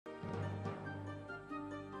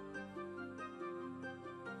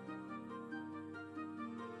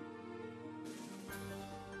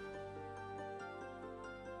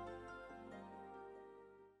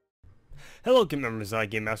Hello, Game members,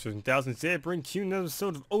 Game Master 1000. Today I bring to you another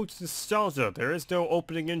episode of Oats Nostalgia. There is no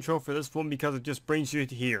opening intro for this one because it just brings you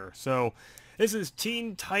here. So, this is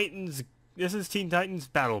Teen Titans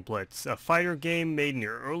Battle Blitz, a fighter game made in the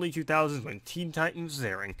early 2000s when Teen Titans was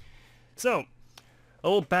airing. So, a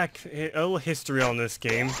little history on this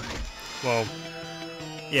game. Well,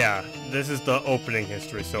 yeah, this is the opening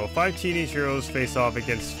history. So, 5 teenage heroes face off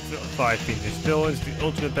against 5 teenage villains, the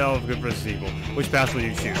ultimate battle of good versus evil. Which path will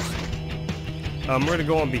you choose? We're gonna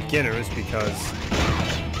go on beginners because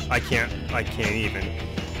I can't even.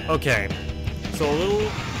 Okay, so a little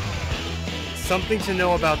something to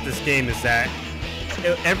know about this game is that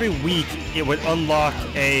every week it would unlock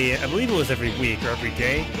I believe it was every week or every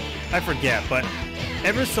day, I forget, but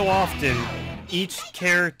ever so often each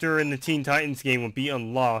character in the Teen Titans game would be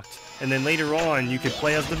unlocked, and then later on you could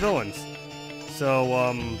play as the villains. So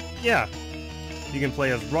yeah, you can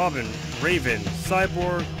play as Robin, Raven,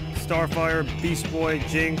 Cyborg, Starfire, Beast Boy,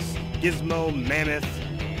 Jinx, Gizmo, Mammoth,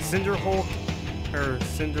 Cinder Hulk,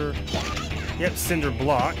 Cinder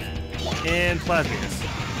Block, and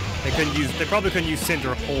Plasmius. They probably couldn't use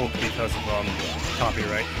Cinder Hulk because of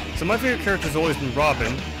copyright. So my favorite character has always been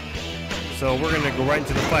Robin. So we're gonna go right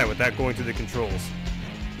into the fight without going through the controls.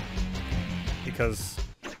 Because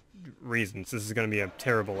reasons. This is gonna be a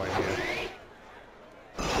terrible idea.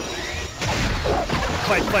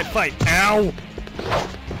 Fight! Ow!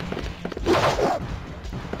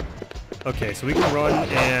 Okay, so we can run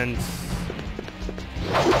and...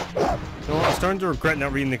 No, I'm starting to regret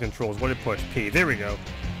not reading the controls. What did push? P. There we go.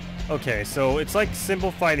 Okay, so it's like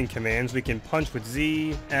simple fighting commands. We can punch with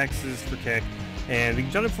Z, X's for kick, and we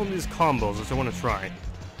can jump from these combos, which I want to try.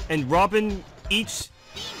 And Robin,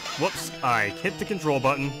 Whoops, I hit the control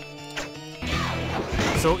button.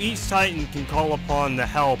 So each Titan can call upon the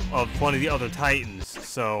help of one of the other Titans.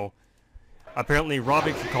 So, apparently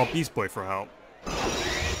Robin can call Beast Boy for help.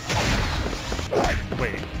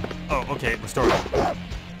 Wait. Oh, okay, we're starting.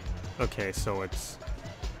 Okay, so it's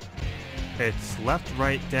left,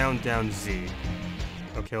 right, down, Z.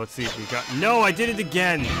 Okay, let's see if we got... No, I did it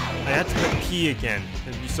again! I had to put P again.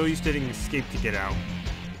 I'm so used to hitting escape to get out.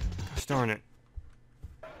 Gosh darn it.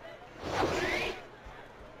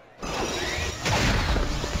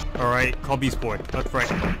 Alright, call Beast Boy. Left, right.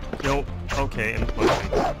 Nope. Okay, and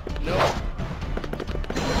punching. Nope.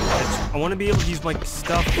 I want to be able to use my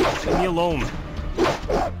stuff. Leave me alone.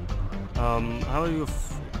 How do you...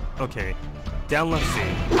 Okay. Down, left, C.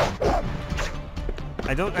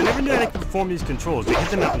 I never knew how to perform these controls. Do you hit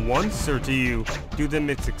them at once, or do you do them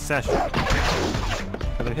in succession?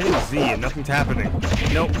 Because I'm hitting Z and nothing's happening.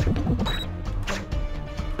 Nope.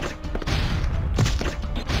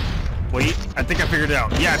 Wait, I think I figured it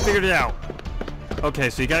out. Yeah, I figured it out. Okay,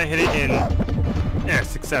 so you gotta hit it in... Yeah,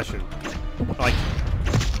 succession. Like...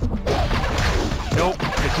 Nope,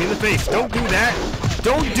 hit me in the face. Don't do that!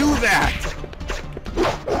 Don't do that!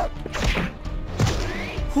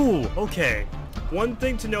 Whew, okay. One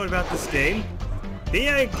thing to note about this game, the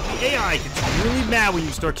AI gets really mad when you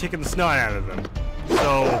start kicking the snot out of them.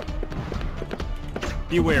 So,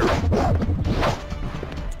 be wary.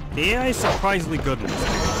 The AI is surprisingly good in this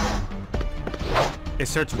game. It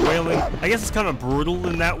starts wailing. I guess it's kind of brutal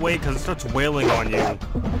in that way, because it starts wailing on you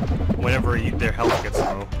whenever their health gets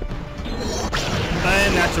low.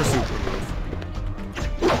 And that's your super move.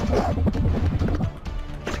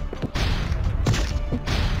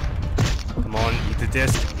 Come on, eat the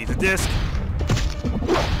disc, eat the disc.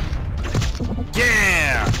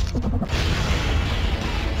 Yeah!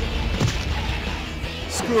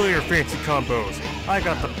 Screw your fancy combos. I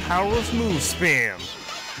got the powerless move spam.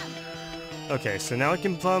 Okay, so now I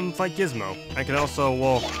can fight Gizmo. I can also,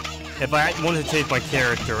 well, if I wanted to change my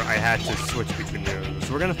character, I had to switch between those.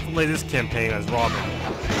 So we're gonna play this campaign as Robin.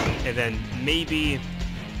 And then maybe,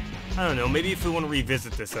 I don't know, maybe if we want to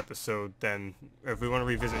revisit this episode, then, or if we want to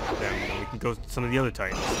revisit them, then we can go to some of the other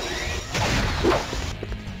Titans.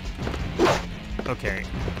 Okay.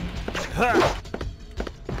 Ha!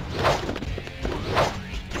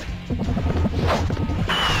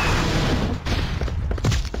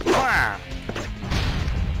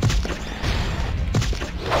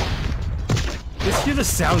 Just hear the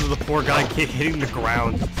sounds of the poor guy hitting the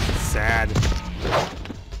ground. It's sad.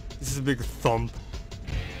 This is a big thump.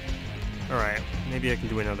 Alright, maybe I can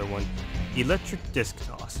do another one. Electric disc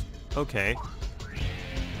toss. Okay.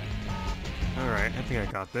 Alright, I think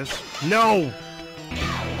I got this. No!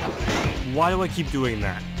 Why do I keep doing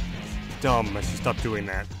that? It's dumb, I should stop doing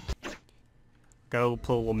that. Gotta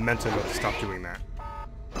put a little mental note to stop doing that.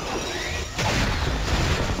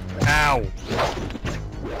 Ow!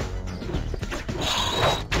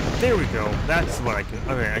 There we go. That's what I can...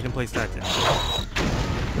 Okay, I can place that down.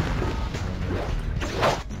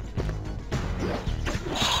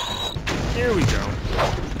 There we go.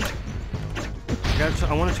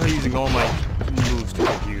 I want to try using all my moves to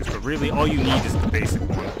get used, but really all you need is the basic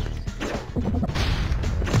one.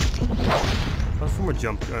 What's from a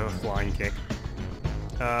jump, flying kick?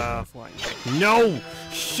 Flying kick. No!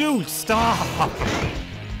 Shoot! Stop!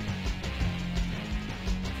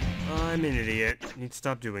 I'm an idiot. I need to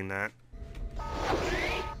stop doing that.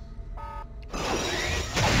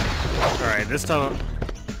 Alright, this time...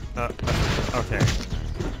 okay.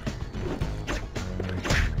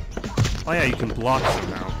 Oh yeah, you can block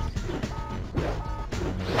somehow.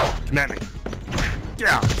 Come at me.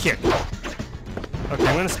 Yeah, kick. Okay,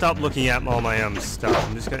 I'm gonna stop looking at all my stuff.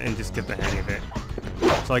 I'm just gonna get the hang of it.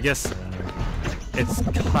 So I guess it's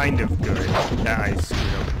kind of good that I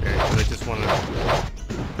screwed up there, because I just wanna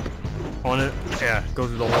go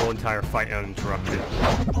through the whole entire fight uninterrupted.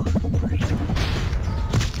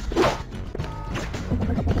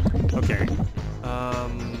 Okay.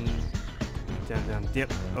 Down,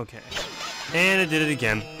 dip. Okay. And I did it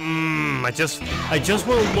again. I just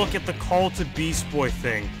want to look at the Call to Beast Boy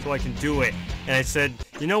thing so I can do it. And I said,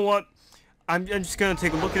 you know what? I'm just gonna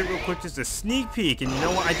take a look at it real quick, just a sneak peek. And you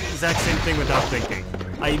know what? I did the exact same thing without thinking.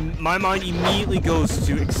 My mind immediately goes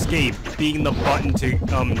to escape, being the button to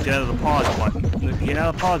get out of the pause button. Get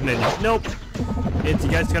out of the pause menu. Nope. You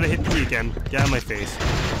guys gotta hit P again. Get out of my face.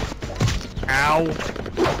 Ow.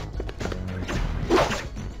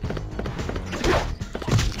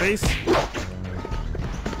 Face.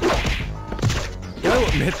 You gotta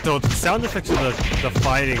admit though, the sound effects of the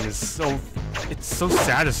fighting is so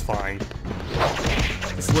satisfying.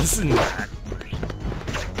 Just listen to that.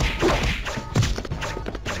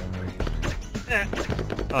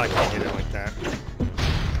 Oh, I can't hit it like that.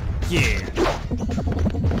 Yeah.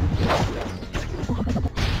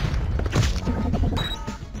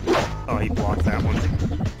 Oh, he blocked that one.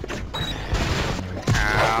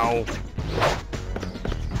 Ow.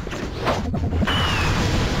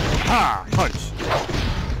 Ha! Punch!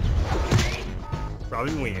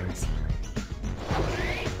 Robin wins.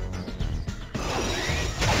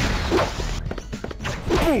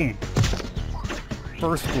 Boom!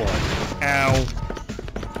 First blood. Ow.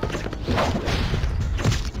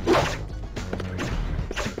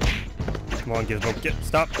 Come on, Gizmo.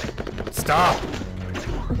 Stop! Stop!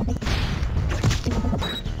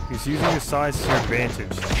 He's using his size to your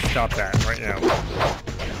advantage. Stop that right now.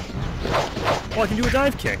 Oh, I can do a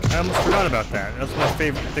dive kick. I almost forgot about that. That's my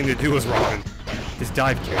favorite thing to do as Robin. Is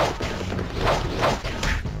dive kick.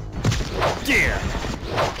 Yeah!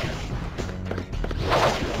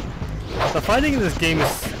 The fighting in this game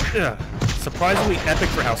is surprisingly epic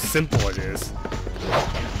for how simple it is.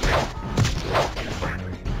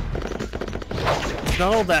 It's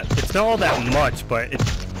not all that much, but it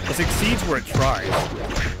succeeds where it tries.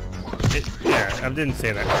 I didn't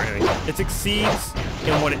say that correctly. It succeeds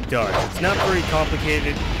in what it does. It's not very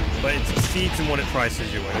complicated, but it succeeds in what it tries to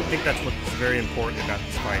do, and I think that's what's very important about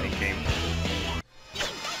this fighting game.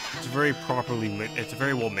 It's very it's a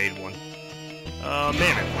very well made one.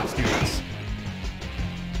 Man, let's do this.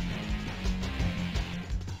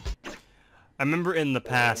 I remember in the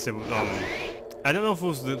past, it was, I don't know if it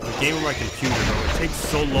was the game on my computer, but it takes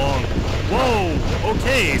so long. Whoa!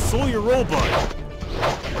 Okay, slow your robot!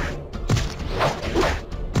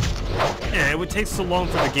 Yeah, it would take so long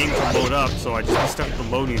for the game to load up, so I just be stuck at the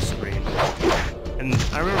loading screen. And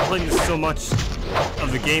I remember playing this so much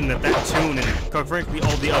of the game that tune, and quite frankly,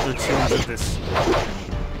 all the other tunes of this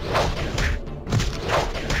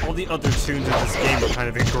game are kind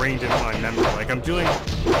of ingrained in my memory. Like I'm doing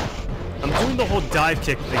the whole dive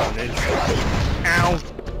kick thing on it. Ow.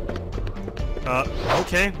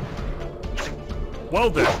 Okay. Well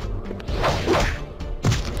then.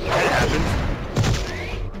 That happened.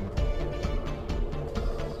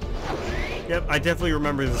 Yep, I definitely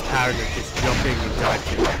remember this pattern of just jumping and dive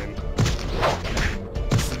kicking.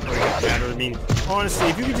 This is going to matter. I mean, honestly,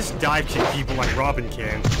 if you could just dive kick people like Robin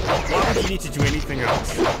can, why would you need to do anything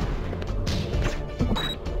else?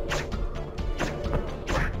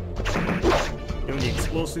 You don't need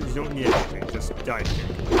explosives, you don't need anything, just dive kick.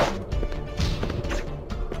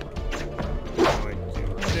 I'm going to do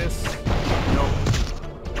this. Nope.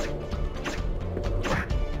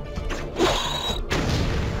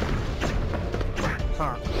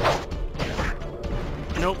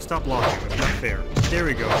 Nope, stop blocking. It's not fair. There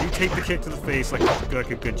we go. You take the kick to the face like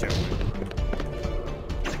a good gentleman.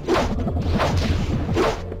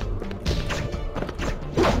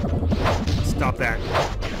 Stop that.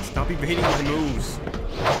 Stop evading my moves.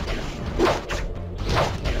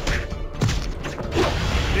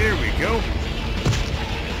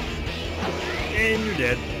 And you're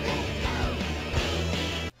dead.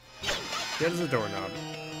 Dead as a doorknob.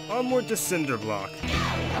 Onward to Cinder Block.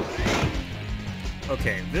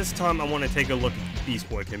 Okay, this time I want to take a look at Beast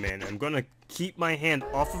Boy command. I'm gonna keep my hand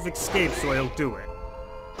off of escape so I don't do it.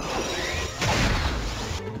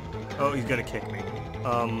 Oh, he's gonna kick me.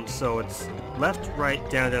 So it's left, right,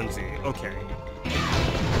 down, down, Z. Okay.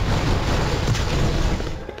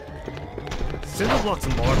 Cinder Block's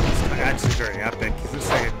model is actually very epic, because it's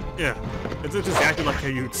like, yeah, it's exactly like how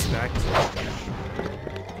you expect. It's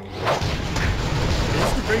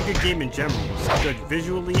just a very good game in general. It's good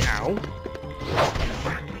visually, ow.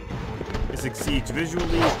 It succeeds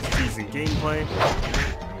visually, it succeeds in gameplay.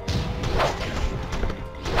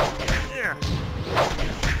 Yeah.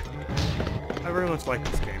 I very much like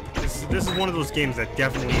this game. This is one of those games that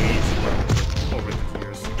definitely aged well over the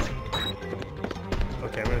years.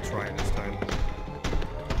 Okay, I'm gonna try it this time.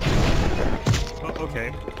 Oh,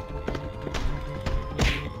 okay.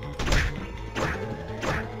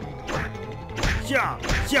 Yeah,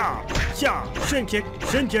 yeah, yeah. Shin kick,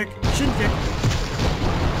 shin kick, shin kick.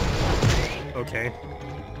 Okay.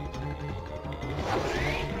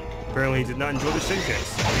 Apparently he did not enjoy the shin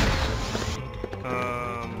kicks.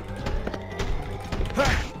 Ha!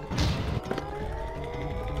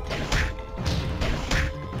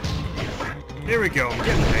 Here we go, I'm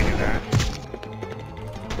getting the hang of that.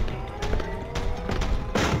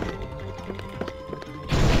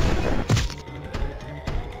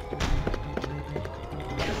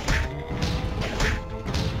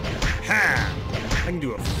 Ha! I can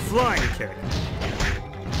do a flying kick.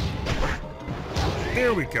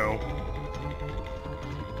 There we go.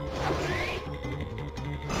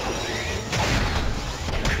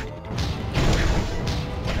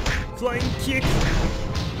 Flying kick.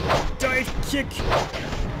 Dive kick.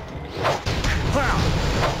 Ha!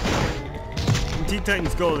 In Teen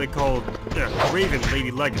Titans Go, they called Raven Lady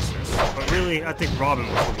Legacy. But really, I think Robin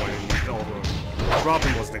was the one in these, although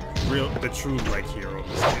Robin was the true leg hero of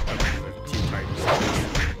the Teen Titans.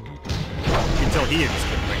 You can tell he had his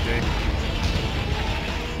good leg day.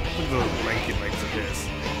 Look at those lanky legs of his.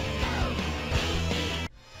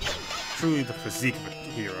 Truly the physique of a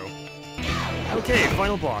hero. Okay,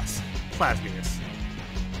 final boss. Plasmius.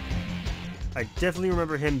 I definitely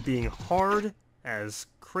remember him being hard as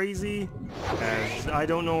crazy, as I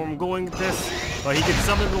don't know where I'm going with this, but he can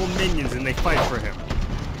summon little minions and they fight for him.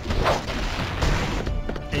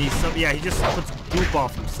 And he just puts goop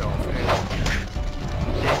off himself,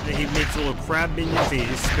 and he makes little crab minions and he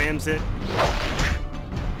just spams it.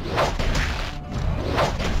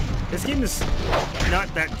 This game is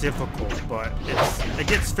not that difficult, but it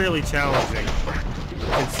gets fairly challenging,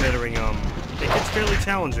 considering it gets fairly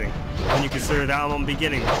challenging when you consider that I'm on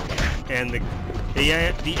beginning mode, and the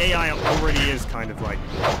AI already is kind of like,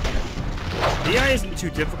 the AI isn't too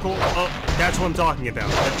difficult. Oh, that's what I'm talking about.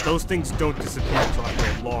 Those things don't disappear until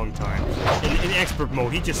after a long time. In expert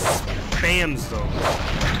mode, he just spams those.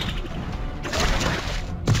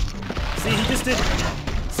 See, he just did.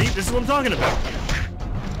 See, this is what I'm talking about.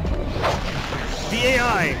 The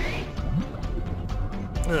AI.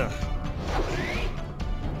 Ugh.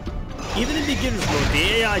 Even in beginner's mode, the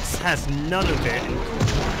AI just has none of it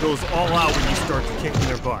and goes all out when you start kicking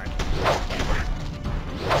their butt.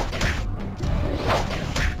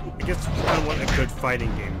 I guess that's kind of what a good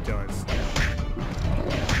fighting game does.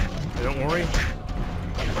 But don't worry,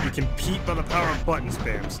 you compete by the power of button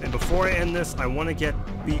spams. And before I end this, I want to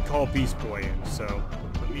call Beast Boy in. So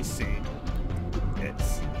let me see.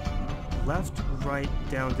 It's left, right,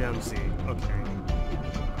 down, down, Z. Okay.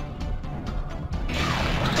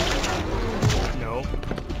 No.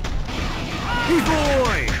 Beast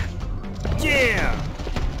Boy! Yeah!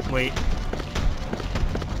 Wait.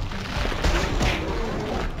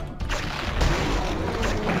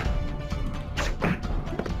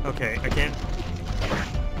 Okay, I can't.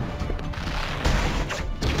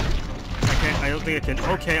 I don't think I can.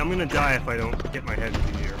 Okay, I'm gonna die if I don't get my head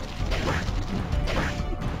into the air.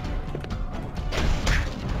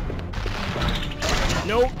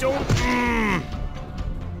 No, don't.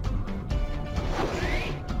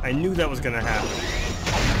 I knew that was gonna happen.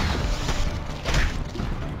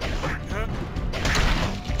 Huh?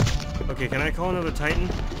 Okay, can I call another Titan?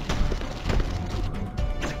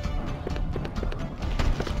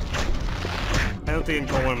 I don't think I can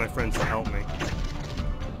call one of my friends to help me.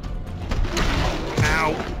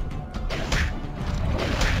 Ow!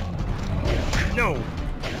 No!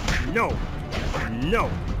 No! No!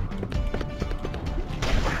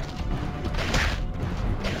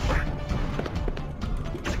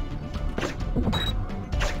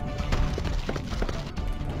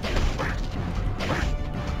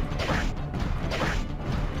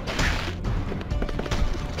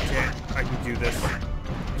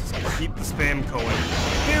 spam Cohen.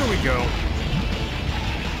 Here we go.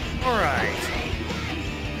 Alright.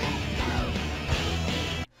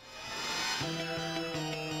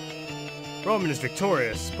 Roman is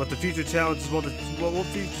victorious, but the future challenges, what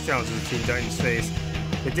future challenges the Teen Titans face?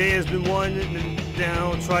 The day has been won, and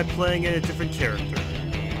now try playing a different character.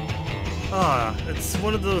 It's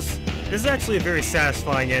one of those. This is actually a very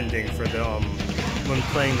satisfying ending for the when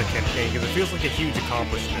playing the campaign, because it feels like a huge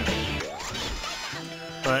accomplishment.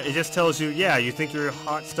 But it just tells you, yeah, you think you're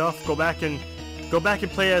hot stuff. Go back and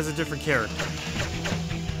play as a different character.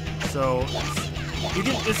 So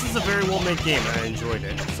this is a very well-made game, and I enjoyed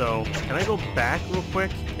it. So can I go back real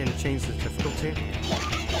quick and change the difficulty?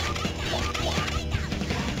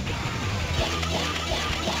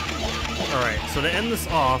 Alright, so to end this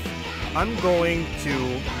off, I'm going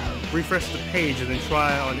to refresh the page and then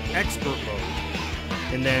try on expert mode.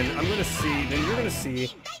 And then you're gonna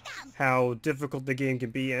see how difficult the game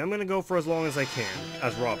can be, and I'm gonna go for as long as I can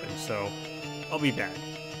as Robin, so I'll be back.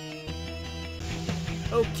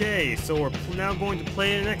 Okay, so we're now going to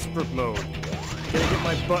play in expert mode. Gonna get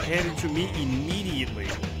my butt handed to me immediately.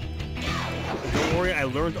 Don't worry, I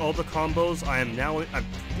learned all the combos. I'm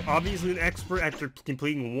obviously an expert after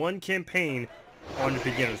completing one campaign on the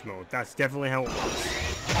beginner's mode. That's definitely how it works.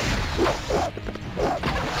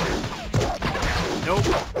 Nope.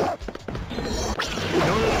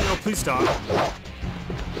 No, please stop.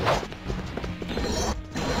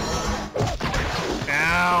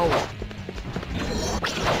 Ow!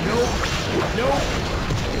 Nope.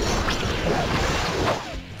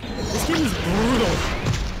 This game is brutal.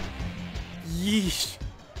 Yeesh.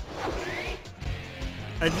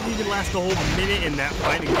 I didn't even last a whole minute in that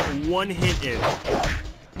fight and get one hit in.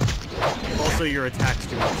 Also, your attacks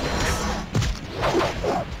do much less.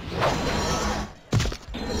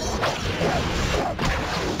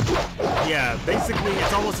 Yeah, basically,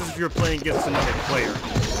 it's almost as if you're playing against another player.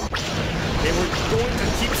 They were going to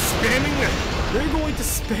keep spamming them. They're going to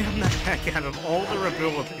spam the heck out of all their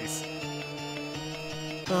abilities.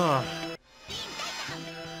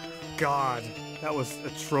 God, that was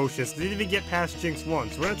atrocious. Didn't even get past Jinx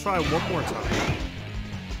once. We're gonna try one more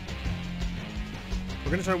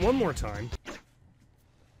time.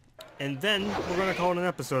 And then we're gonna call it an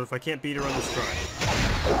episode if I can't beat her on this try.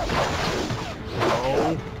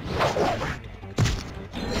 No.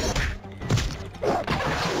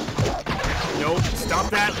 Nope, stop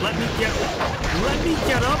that. Let me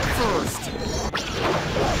get up first.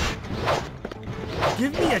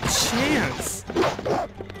 Give me a chance.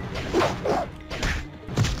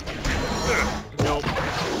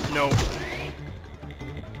 Nope.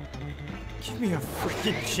 Give me a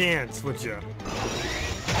freaking chance, would ya?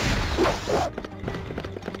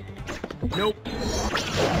 Nope.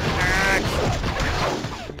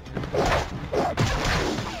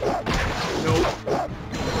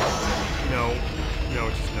 Nope. No,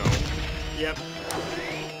 just no. Yep.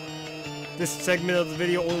 This segment of the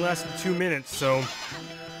video only lasted 2 minutes, so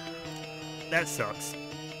that sucks.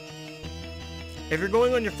 If you're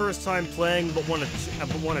going on your first time playing but want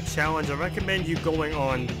a challenge, I recommend you going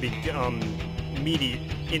on the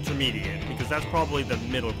intermediate, because that's probably the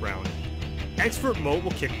middle ground. Expert mode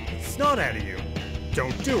will kick the snot out of you.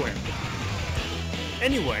 Don't do it.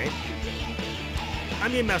 Anyway,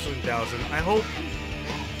 I'm Game Master 1000. I hope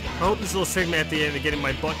this little segment at the end of getting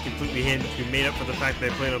my butt completely handed to me made up for the fact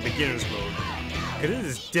that I played on beginner's mode. Because it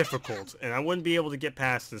is difficult, and I wouldn't be able to get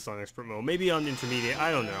past this on expert mode. Maybe on intermediate,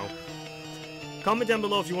 I don't know. Comment down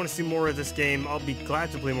below if you want to see more of this game. I'll be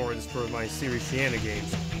glad to play more of this for my series Shiana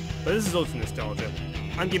games. But this is Ultimate Nostalgia.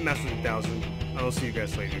 I'm Game Master 1000. I will see you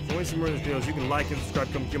guys later. If you want to see more of these videos, you can like and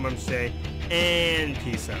subscribe, come kill my say, and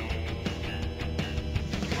peace out.